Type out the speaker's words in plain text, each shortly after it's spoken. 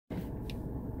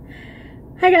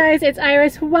Hi guys, it's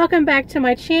Iris. Welcome back to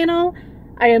my channel.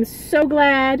 I am so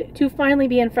glad to finally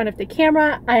be in front of the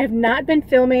camera. I have not been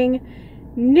filming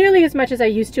nearly as much as I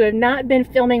used to. I have not been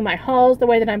filming my hauls the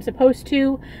way that I'm supposed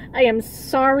to. I am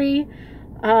sorry,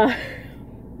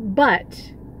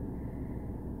 but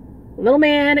little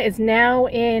man is now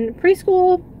in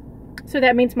preschool, so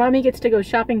that means mommy gets to go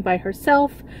shopping by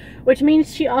herself, which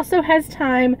means she also has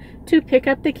time to pick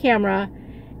up the camera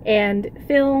and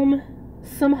film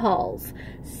some hauls.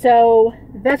 So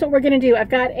that's what we're gonna do. I've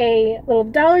got a little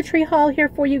Dollar Tree haul here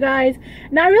for you guys.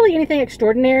 Not really anything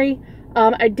extraordinary.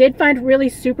 I did find a really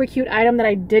super cute item that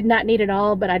I did not need at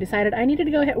all, but I decided I needed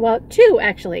to go ahead, well, two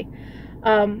actually,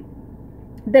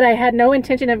 that I had no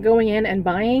intention of going in and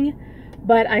buying,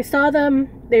 but I saw them,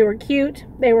 they were cute,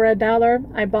 they were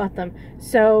 $1, I bought them.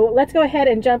 So let's go ahead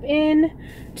and jump in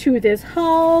to this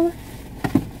haul.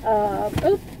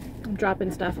 Oh, I'm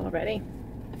dropping stuff already.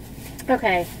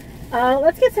 Okay.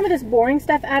 Let's get some of this boring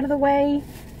stuff out of the way.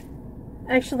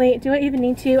 Actually, do I even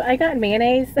need to? I got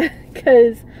mayonnaise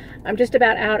because I'm just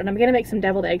about out and I'm going to make some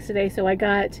deviled eggs today. So I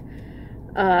got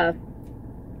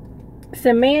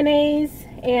some mayonnaise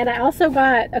and I also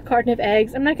got a carton of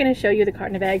eggs. I'm not going to show you the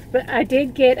carton of eggs, but I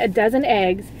did get a dozen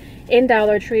eggs in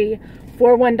Dollar Tree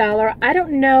for $1. I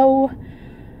don't know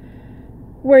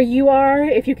where you are,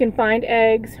 if you can find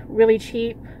eggs really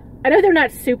cheap. I know they're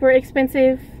not super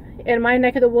expensive in my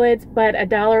neck of the woods, but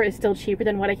 $1 is still cheaper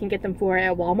than what I can get them for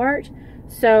at Walmart.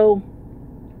 So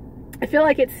I feel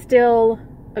like it's still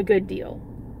a good deal,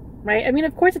 right? I mean,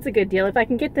 of course it's a good deal. If I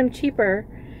can get them cheaper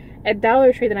at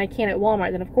Dollar Tree than I can at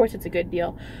Walmart, then of course it's a good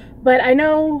deal. But I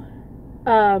know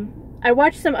I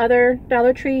watched some other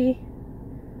Dollar Tree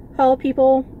haul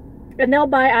people, and they'll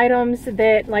buy items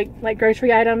that like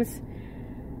grocery items,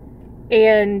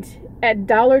 and at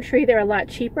Dollar Tree they're a lot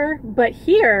cheaper, but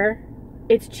here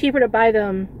it's cheaper to buy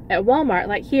them at Walmart.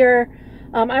 Like here,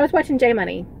 I was watching J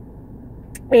Money,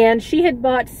 and she had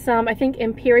bought some, I think,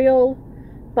 Imperial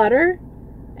butter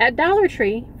at Dollar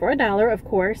Tree for $1, of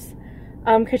course,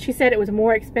 because she said it was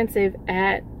more expensive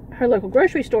at her local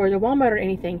grocery stores or Walmart or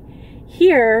anything.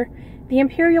 Here, the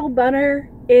Imperial butter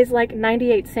is like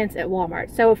 98 cents at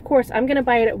Walmart. So of course, I'm gonna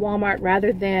buy it at Walmart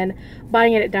rather than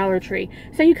buying it at Dollar Tree.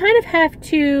 So you kind of have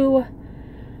to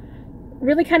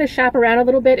really kind of shop around a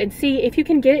little bit and see if you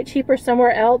can get it cheaper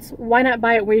somewhere else. Why not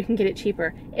buy it where you can get it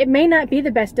cheaper? It may not be the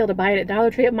best deal to buy it at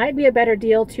Dollar Tree. It might be a better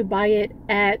deal to buy it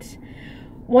at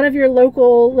one of your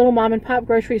local little mom and pop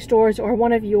grocery stores or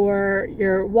one of your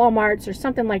Walmarts or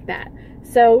something like that.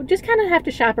 So just kind of have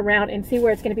to shop around and see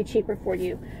where it's going to be cheaper for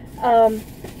you.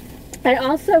 I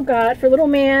also got for little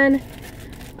man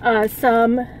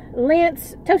some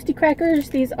Lance toasty crackers.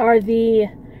 These are the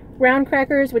brown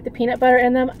crackers with the peanut butter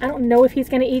in them. I don't know if he's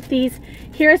going to eat these.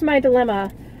 Here's my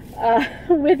dilemma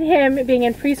with him being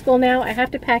in preschool now. I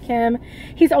have to pack him.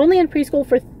 He's only in preschool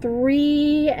for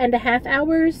 3.5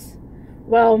 hours.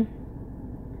 Well,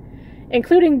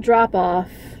 including drop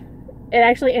off, it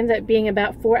actually ends up being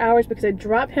about 4 hours because I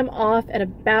drop him off at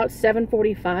about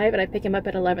 7:45 and I pick him up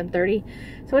at 11:30.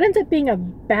 So it ends up being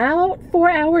about 4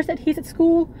 hours that he's at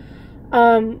school.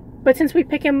 But since we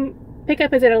pick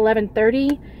up is at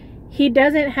 11:30, he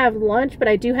doesn't have lunch, but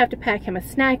I do have to pack him a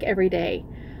snack every day.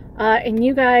 And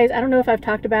you guys, I don't know if I've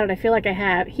talked about it. I feel like I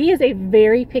have. He is a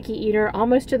very picky eater,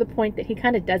 almost to the point that he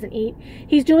kind of doesn't eat.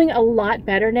 He's doing a lot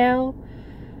better now,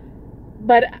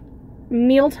 but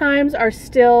meal times are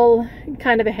still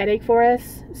kind of a headache for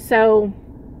us. So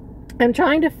I'm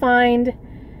trying to find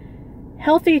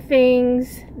healthy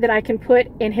things that I can put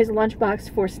in his lunchbox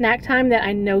for snack time that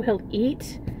I know he'll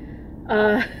eat.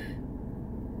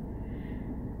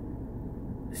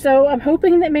 So I'm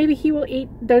hoping that maybe he will eat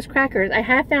those crackers. I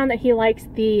have found that he likes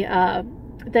the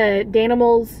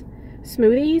Danimals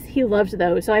smoothies. He loves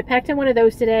those. So I packed him one of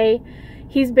those today.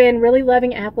 He's been really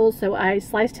loving apples, so I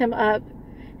sliced him up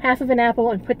half of an apple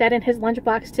and put that in his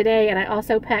lunchbox today. And I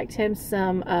also packed him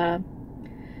some, I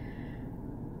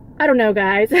don't know,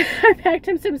 guys. I packed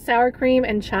him some sour cream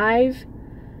and chive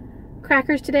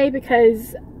crackers today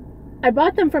because I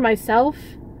bought them for myself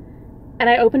and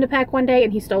I opened a pack one day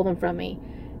and he stole them from me.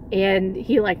 And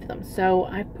he liked them. So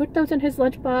I put those in his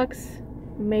lunchbox.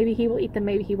 Maybe he will eat them,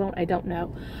 maybe he won't, I don't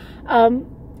know.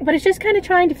 But it's just kind of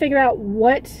trying to figure out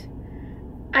what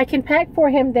I can pack for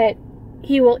him that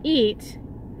he will eat.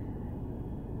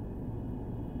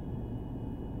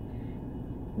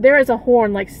 There is a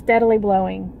horn like steadily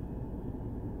blowing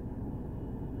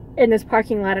in this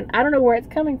parking lot, and I don't know where it's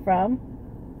coming from.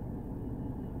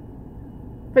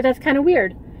 But that's kind of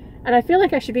weird. And I feel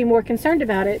like I should be more concerned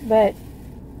about it, but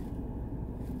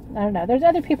I don't know. There's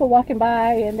other people walking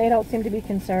by and they don't seem to be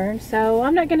concerned. So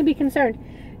I'm not going to be concerned.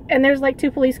 And there's like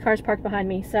 2 police cars parked behind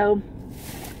me. So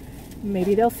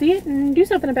maybe they'll see it and do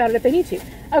something about it if they need to.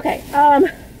 Okay.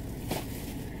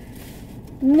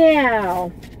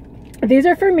 Now, these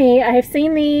are for me. I have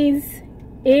seen these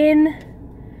in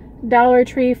Dollar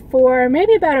Tree for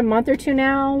maybe about a month or 2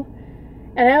 now.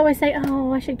 And I always say,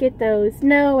 oh, I should get those.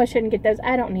 No, I shouldn't get those.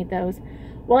 I don't need those.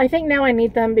 Well, I think now I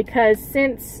need them because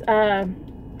since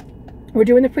we're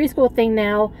doing the preschool thing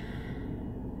now,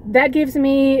 that gives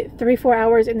me 3-4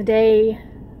 hours in the day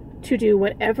to do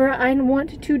whatever I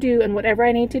want to do and whatever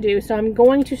I need to do. So I'm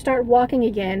going to start walking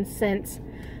again since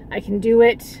I can do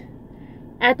it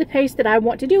at the pace that I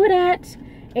want to do it at.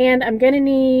 And I'm going to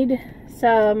need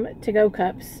some to-go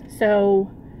cups.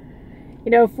 So, you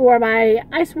know, for my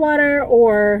ice water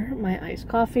or my iced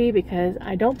coffee, because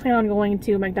I don't plan on going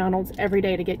to McDonald's every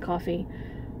day to get coffee.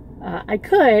 I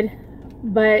could,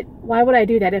 but why would I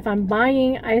do that? If I'm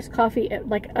buying iced coffee,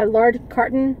 like a large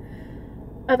carton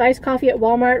of iced coffee at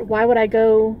Walmart, why would I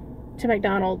go to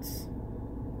McDonald's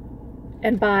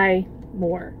and buy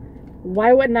more?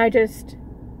 Why wouldn't I just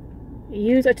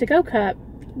use a to-go cup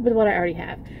with what I already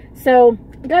have? So,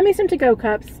 got me some to-go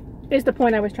cups is the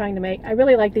point I was trying to make. I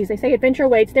really like these. They say adventure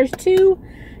weights. There's 2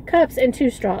 cups and 2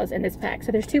 straws in this pack.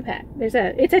 So there's 2 pack. It's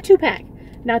a 2-pack.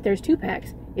 Not there's 2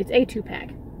 packs. It's a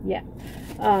 2-pack. Yeah.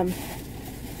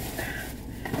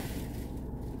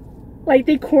 Like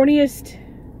the corniest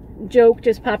joke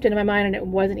just popped into my mind and it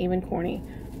wasn't even corny.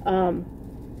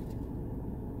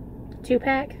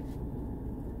 2-pack?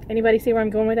 Anybody see where I'm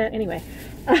going with that? Anyway.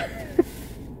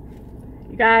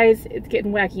 You guys, it's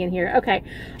getting wacky in here. Okay.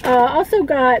 Also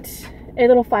got a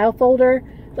little file folder,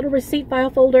 little receipt file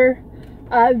folder.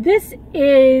 This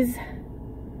is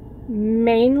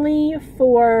mainly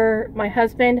for my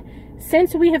husband.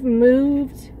 Since we have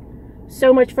moved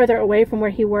so much further away from where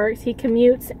he works, he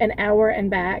commutes an hour and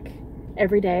back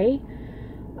every day.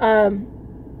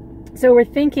 So we're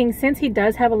thinking, since he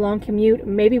does have a long commute,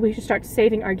 maybe we should start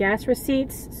saving our gas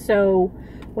receipts. So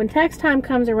when tax time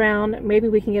comes around, maybe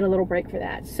we can get a little break for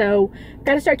that. So,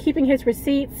 got to start keeping his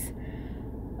receipts.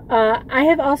 I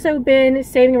have also been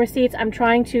saving receipts. I'm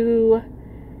trying to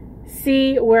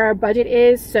see where our budget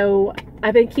is. So,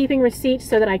 I've been keeping receipts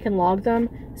so that I can log them.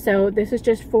 So, this is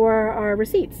just for our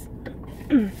receipts.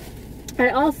 I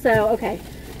also, okay,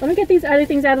 let me get these other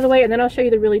things out of the way and then I'll show you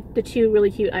the 2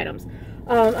 really cute items.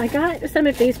 I got some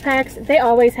of these packs. They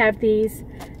always have these.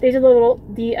 These are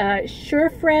the Sure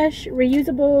Fresh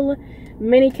reusable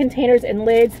mini containers and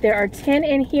lids. There are 10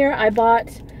 in here. I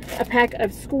bought a pack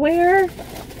of square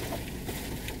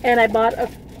and I bought a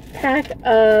pack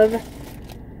of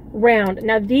round.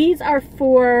 Now these are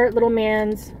for little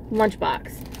man's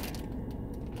lunchbox.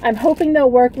 I'm hoping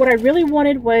they'll work. What I really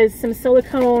wanted was some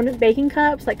silicone baking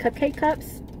cups, like cupcake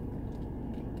cups,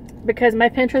 because my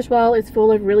Pinterest wall is full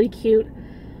of really cute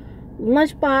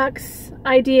lunchbox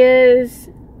ideas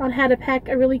on how to pack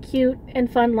a really cute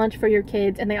and fun lunch for your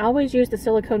kids, and they always use the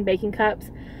silicone baking cups.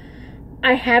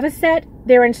 I have a set.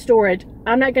 They're in storage.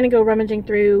 I'm not going to go rummaging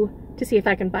through to see if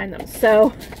I can find them.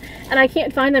 So, and I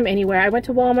can't find them anywhere. I went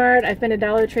to Walmart. I've been to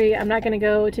Dollar Tree. I'm not going to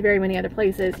go to very many other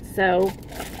places. So,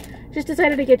 just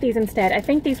decided to get these instead. I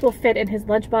think these will fit in his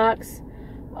lunchbox.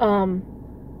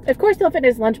 Of course they'll fit in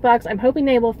his lunchbox. I'm hoping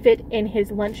they will fit in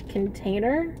his lunch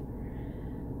container,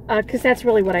 because that's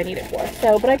really what I need it for.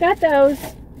 So, but I got those.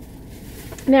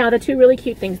 Now, the 2 really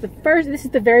cute things. This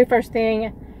is the very first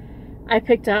thing I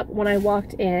picked up when I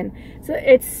walked in. So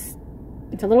it's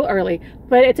a little early,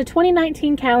 but it's a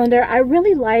 2019 calendar. I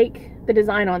really like the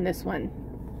design on this one.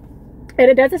 And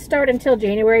it doesn't start until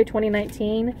January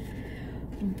 2019,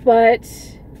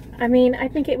 but I mean, I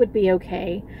think it would be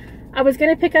okay. I was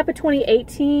going to pick up a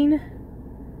 2018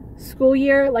 school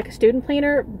year, like a student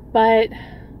planner, but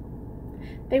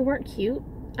they weren't cute.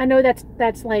 I know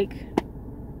that's like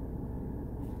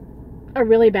a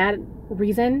really bad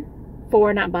reason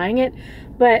for not buying it,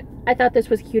 but I thought this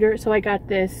was cuter, so I got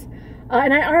this.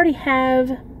 And I already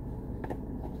have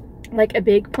like a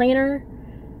big planner.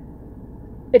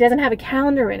 It doesn't have a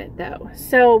calendar in it though.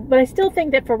 So, but I still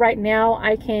think that for right now,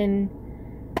 I can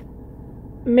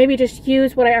maybe just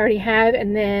use what I already have,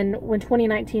 and then when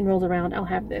 2019 rolls around, I'll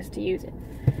have this to use it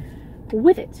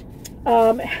with it.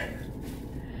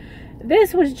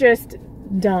 This was just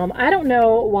dumb. I don't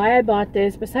know why I bought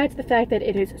this, besides the fact that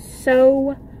it is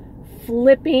so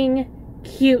flipping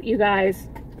cute, you guys.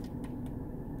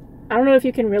 I don't know if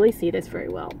you can really see this very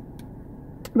well,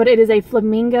 but it is a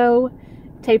flamingo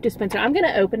tape dispenser. I'm going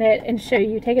to open it and show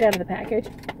you, take it out of the package.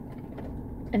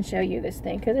 and show you this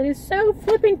thing because it is so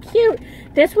flippin' cute.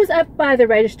 This was up by the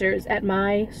registers at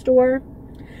my store.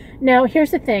 Now,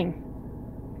 here's the thing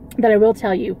that I will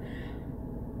tell you.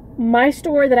 My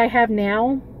store that I have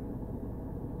now,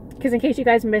 because in case you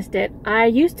guys missed it, I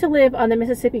used to live on the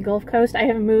Mississippi Gulf Coast. I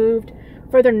have moved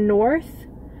further north.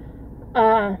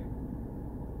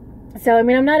 So, I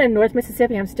mean, I'm not in North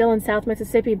Mississippi. I'm still in South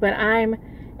Mississippi, but I'm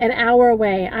an hour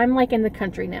away. I'm like in the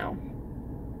country now.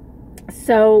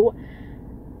 So,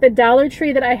 the Dollar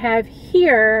Tree that I have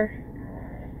here,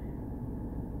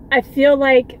 I feel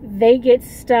like they get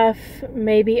stuff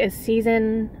maybe a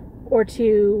season or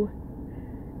two,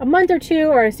 a month or two,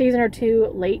 or a season or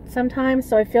two late sometimes.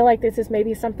 So I feel like this is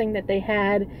maybe something that they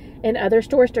had in other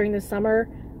stores during the summer.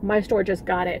 My store just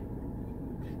got it.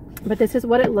 But this is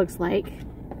what it looks like.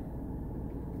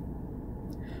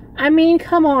 I mean,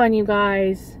 come on, you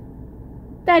guys.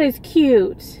 That is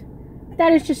cute.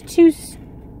 That is just too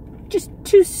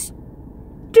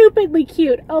stupidly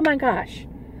cute. Oh my gosh.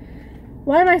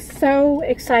 Why am I so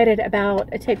excited about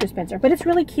a tape dispenser? But it's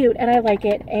really cute and I like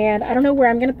it, and I don't know where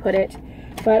I'm going to put it,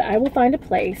 but I will find a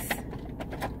place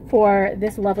for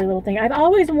this lovely little thing. I've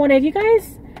always wanted, you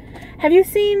guys, have you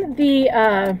seen the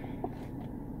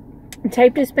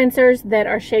tape dispensers that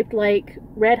are shaped like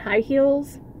red high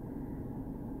heels?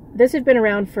 This has been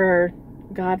around for,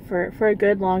 God, for a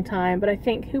good long time, but I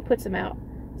think, who puts them out?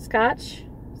 Scotch?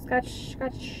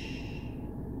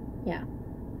 Yeah.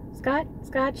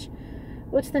 Scotch?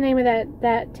 What's the name of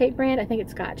that tape brand? I think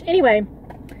it's Scotch. Anyway,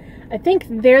 I think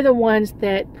they're the ones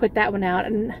that put that one out,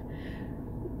 and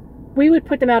we would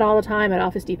put them out all the time at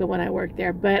Office Depot when I worked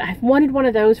there, but I've wanted one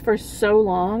of those for so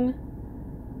long.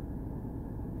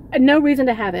 No reason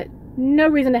to have it. No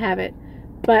reason to have it.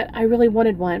 But I really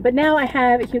wanted one. But now I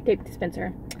have a cute tape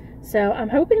dispenser. So I'm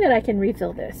hoping that I can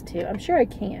refill this too. I'm sure I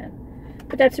can.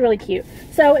 But that's really cute.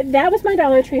 So that was my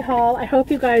Dollar Tree haul. I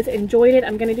hope you guys enjoyed it.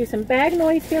 I'm going to do some bag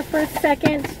noise here for a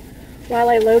second while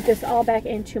I load this all back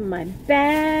into my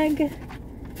bag.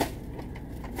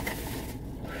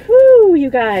 Whew,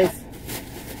 you guys.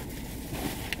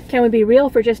 Can we be real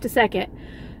for just a second?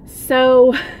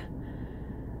 So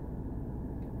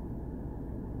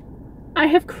I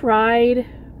have cried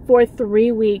for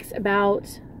 3 weeks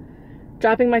about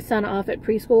dropping my son off at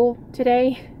preschool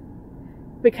today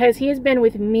because he has been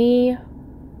with me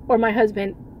or my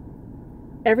husband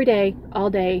every day, all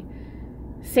day,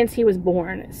 since he was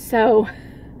born. So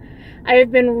I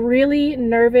have been really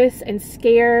nervous and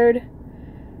scared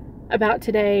about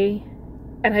today,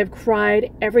 and I've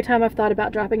cried every time I've thought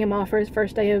about dropping him off for his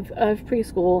first day of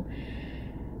preschool.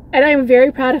 And I'm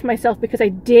very proud of myself because I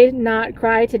did not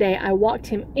cry today. I walked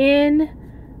him in.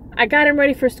 I got him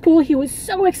ready for school. He was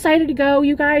so excited to go,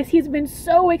 you guys. He's been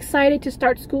so excited to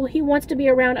start school. He wants to be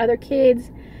around other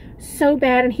kids so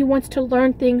bad, and he wants to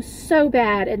learn things so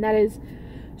bad, and that is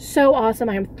so awesome.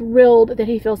 I am thrilled that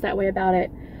he feels that way about it.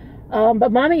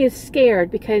 But Mommy is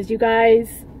scared because, you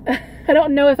guys, I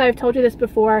don't know if I've told you this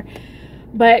before,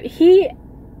 but he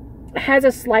has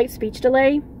a slight speech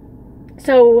delay.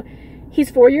 So he's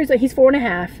 4 years, he's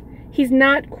 4.5. He's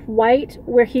not quite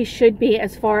where he should be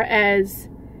as far as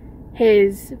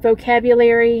his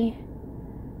vocabulary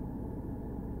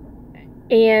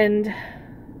and,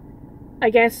 I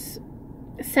guess,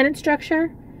 sentence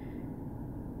structure.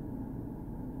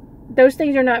 Those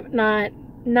things are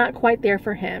not quite there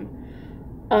for him.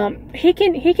 He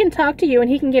can talk to you and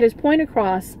he can get his point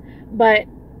across, but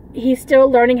he's still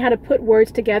learning how to put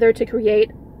words together to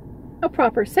create a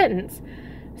proper sentence.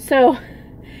 So,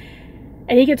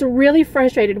 and he gets really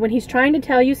frustrated when he's trying to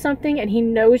tell you something and he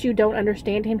knows you don't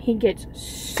understand him. He gets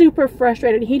super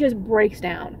frustrated. He just breaks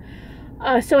down.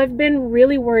 So I've been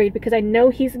really worried because I know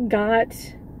he's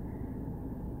got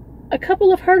a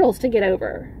couple of hurdles to get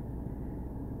over.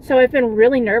 So I've been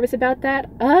really nervous about that.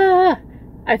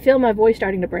 I feel my voice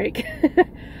starting to break.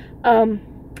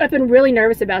 I've been really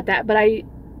nervous about that, but I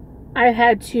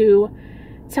had to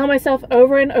tell myself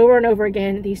over and over and over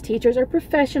again, these teachers are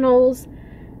professionals.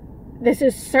 This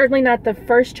is certainly not the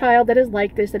first child that is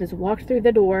like this, that has walked through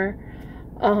the door.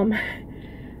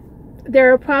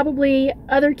 There are probably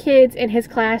other kids in his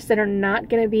class that are not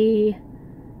going to be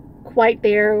quite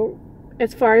there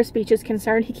as far as speech is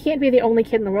concerned. He can't be the only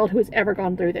kid in the world who has ever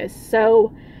gone through this.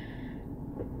 So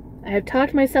I have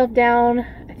talked myself down.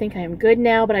 I think I am good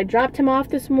now, but I dropped him off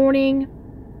this morning.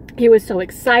 He was so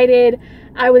excited.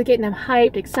 I was getting him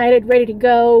hyped, excited, ready to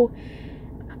go.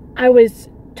 I was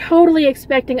totally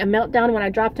expecting a meltdown when I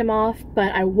dropped him off,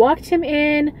 but I walked him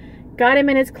in, got him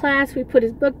in his class. We put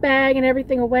his book bag and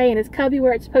everything away in his cubby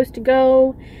where it's supposed to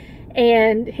go.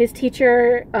 And his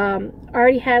teacher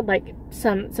already had like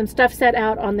some stuff set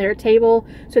out on their table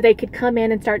so they could come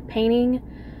in and start painting,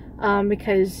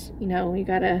 because, you know, you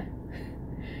gotta,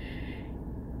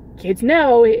 kids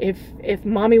know if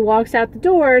mommy walks out the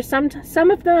door, some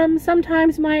of them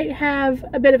sometimes might have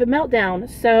a bit of a meltdown.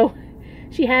 So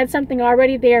she had something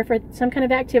already there for some kind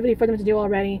of activity for them to do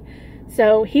already.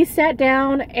 So he sat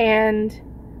down, and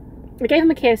I gave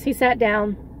him a kiss. He sat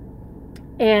down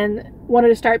and wanted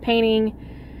to start painting,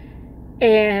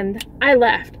 and I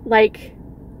left. Like,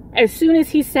 as soon as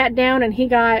he sat down and he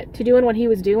got to doing what he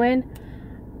was doing,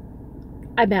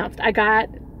 I bounced. I got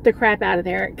the crap out of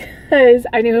there, because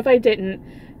I knew if I didn't,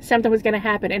 something was going to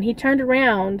happen. And he turned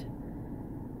around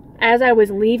as I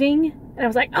was leaving, and I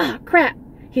was like, oh crap,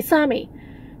 he saw me.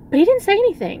 But he didn't say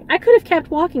anything. I could have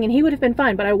kept walking and he would have been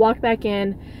fine, but I walked back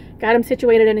in, got him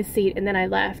situated in his seat, and then I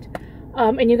left.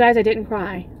 And you guys, I didn't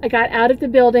cry. I got out of the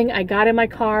building, I got in my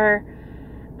car,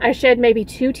 I shed maybe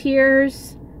 2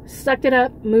 tears, sucked it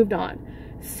up, moved on.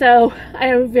 So I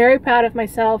am very proud of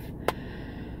myself.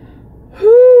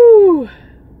 Whew.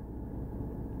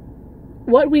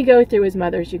 What we go through as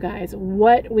mothers, you guys,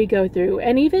 what we go through.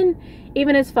 And even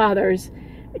as fathers,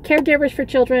 caregivers for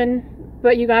children.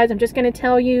 But you guys, I'm just going to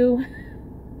tell you,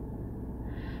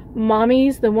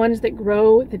 mommies, the ones that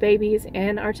grow the babies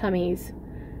in our tummies,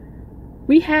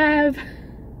 we have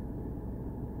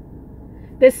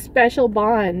this special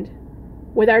bond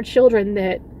with our children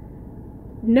that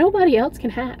nobody else can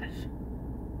have.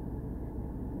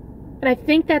 And I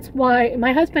think that's why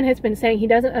my husband has been saying he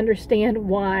doesn't understand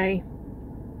why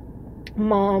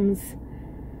moms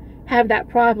have that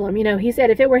problem. You know, he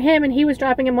said if it were him and he was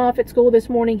dropping him off at school this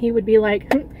morning, he would be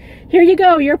like, here you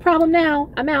go, your problem now,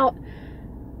 I'm out.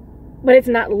 But it's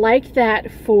not like that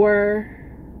for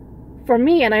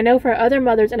me, and I know for other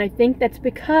mothers, and I think that's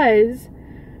because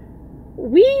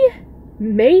we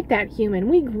made that human,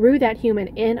 we grew that human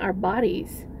in our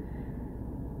bodies.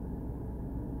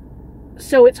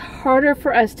 So it's harder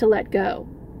for us to let go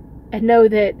and know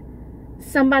that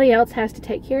somebody else has to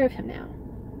take care of him now.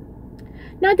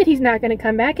 Not that he's not going to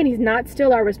come back and he's not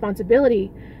still our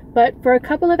responsibility, but for a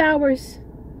couple of hours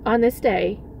on this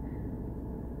day,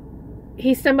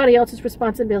 he's somebody else's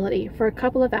responsibility for a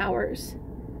couple of hours.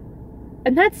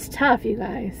 And that's tough, you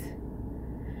guys.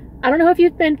 I don't know if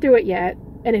you've been through it yet,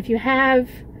 and if you have,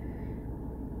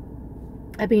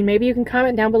 I mean, maybe you can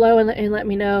comment down below and let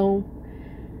me know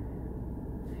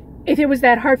if it was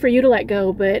that hard for you to let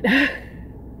go, but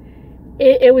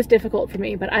it was difficult for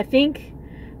me. But I think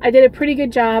I did a pretty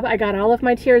good job. I got all of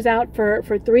my tears out for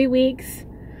 3 weeks.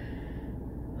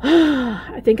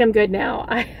 I think I'm good now.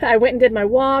 I went and did my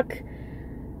walk.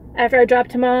 After I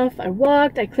dropped him off, I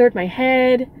walked, I cleared my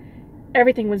head.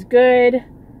 Everything was good.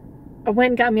 I went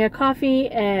and got me a coffee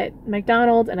at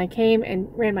McDonald's, and I came and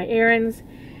ran my errands.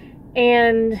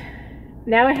 And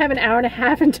now I have an hour and a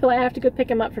half until I have to go pick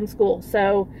him up from school.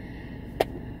 So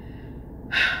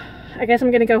I guess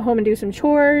I'm going to go home and do some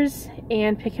chores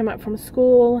and pick him up from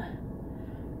school.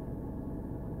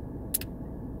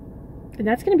 And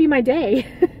that's going to be my day.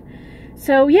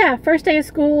 So yeah, first day of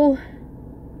school.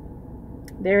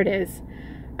 There it is.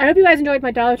 I hope you guys enjoyed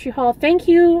my Dollar Tree haul. Thank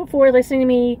you for listening to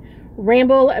me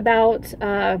ramble about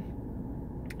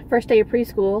first day of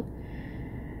preschool.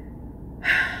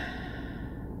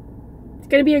 It's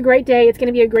going to be a great day. It's going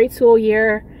to be a great school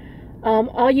year.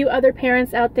 All you other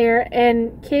parents out there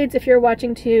and kids, if you're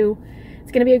watching too,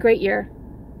 it's going to be a great year.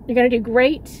 You're going to do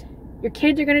great. Your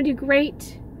kids are going to do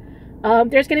great.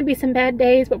 There's going to be some bad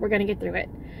days, but we're going to get through it.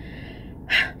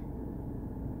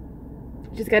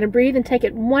 Just got to breathe and take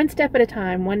it one step at a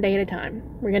time, one day at a time.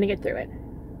 We're going to get through it.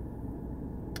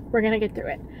 We're going to get through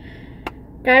it.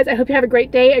 Guys, I hope you have a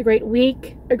great day, a great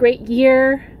week, a great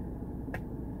year,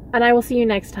 and I will see you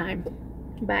next time.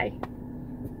 Bye.